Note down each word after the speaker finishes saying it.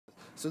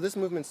So this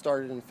movement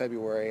started in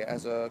February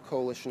as a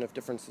coalition of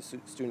different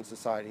student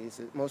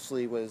societies. It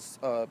mostly was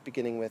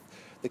beginning with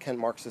the Kent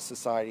Marxist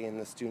Society and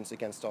the Students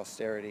Against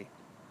Austerity.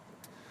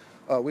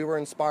 We were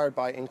inspired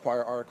by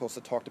Inquirer articles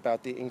that talked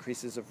about the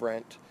increases of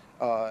rent,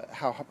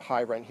 how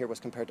high rent here was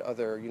compared to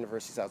other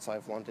universities outside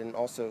of London, and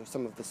also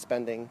some of the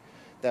spending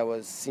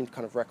that seemed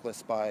kind of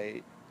reckless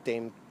by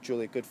Dame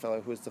Julia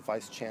Goodfellow, who was the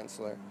Vice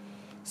Chancellor.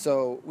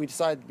 So we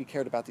decided we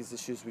cared about these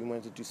issues, we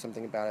wanted to do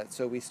something about it.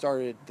 So we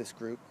started this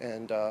group,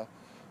 and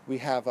we've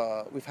had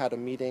a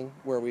meeting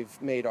where we've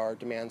made our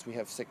demands. We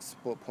have 6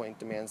 bullet point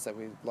demands that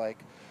we'd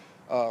like.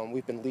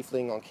 We've been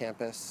leafleting on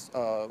campus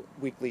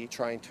weekly,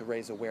 trying to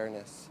raise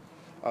awareness.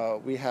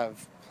 We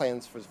have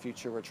plans for the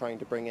future. We're trying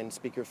to bring in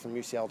speakers from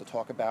UCL to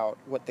talk about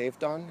what they've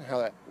done,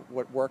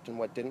 what worked and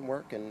what didn't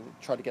work, and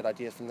try to get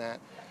ideas from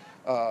that.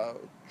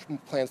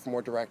 Plans for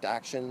more direct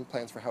action,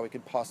 plans for how we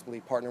could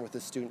possibly partner with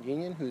the student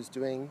union who's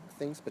doing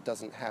things but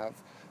doesn't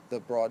have the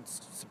broad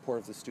support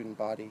of the student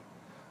body.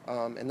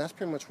 And that's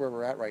pretty much where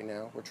we're at right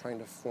now. We're trying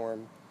to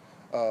form,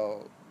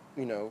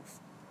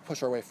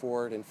 push our way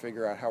forward and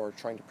figure out how we're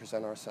trying to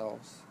present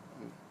ourselves.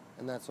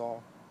 And that's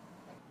all.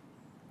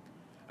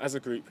 As a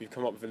group, we've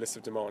come up with a list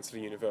of demands for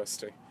the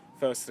university.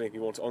 Firstly, we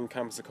want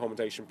on-campus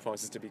accommodation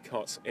prices to be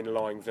cut in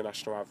line with the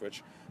national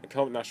average. The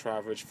current national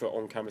average for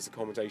on-campus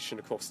accommodation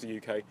across the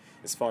UK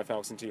is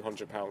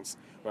 £5,200,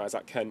 whereas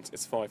at Kent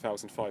it's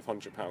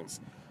 £5,500.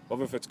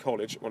 Rutherford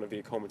College, one of the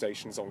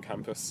accommodations on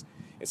campus,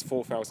 is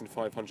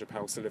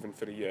 £4,500 to live in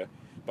for the year,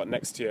 but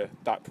next year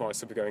that price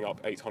will be going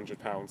up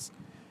 £800.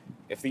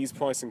 If these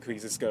price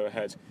increases go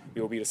ahead, we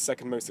will be the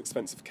second most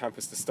expensive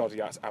campus to study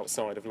at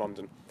outside of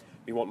London.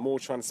 We want more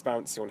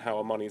transparency on how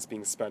our money is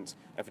being spent,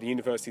 and for the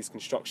university's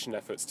construction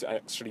efforts to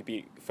actually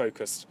be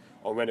focused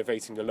on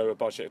renovating the lower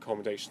budget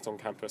accommodations on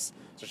campus,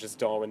 such as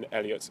Darwin,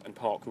 Elliott and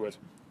Parkwood.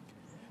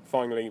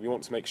 Finally, we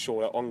want to make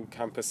sure that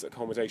on-campus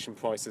accommodation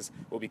prices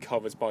will be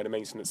covered by the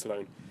maintenance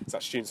loan, so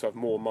that students will have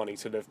more money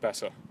to live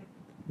better.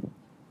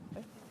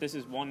 This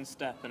is one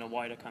step in a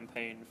wider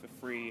campaign for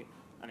free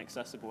and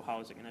accessible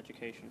housing and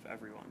education for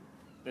everyone.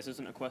 This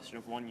isn't a question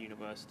of one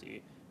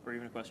university, or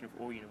even a question of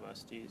all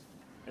universities.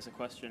 It's a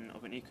question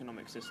of an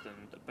economic system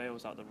that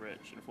bails out the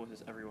rich and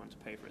forces everyone to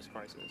pay for its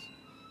crisis.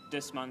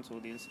 Dismantle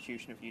the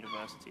institution of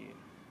university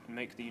and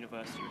make the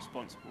university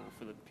responsible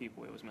for the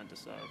people it was meant to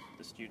serve,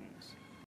 the students.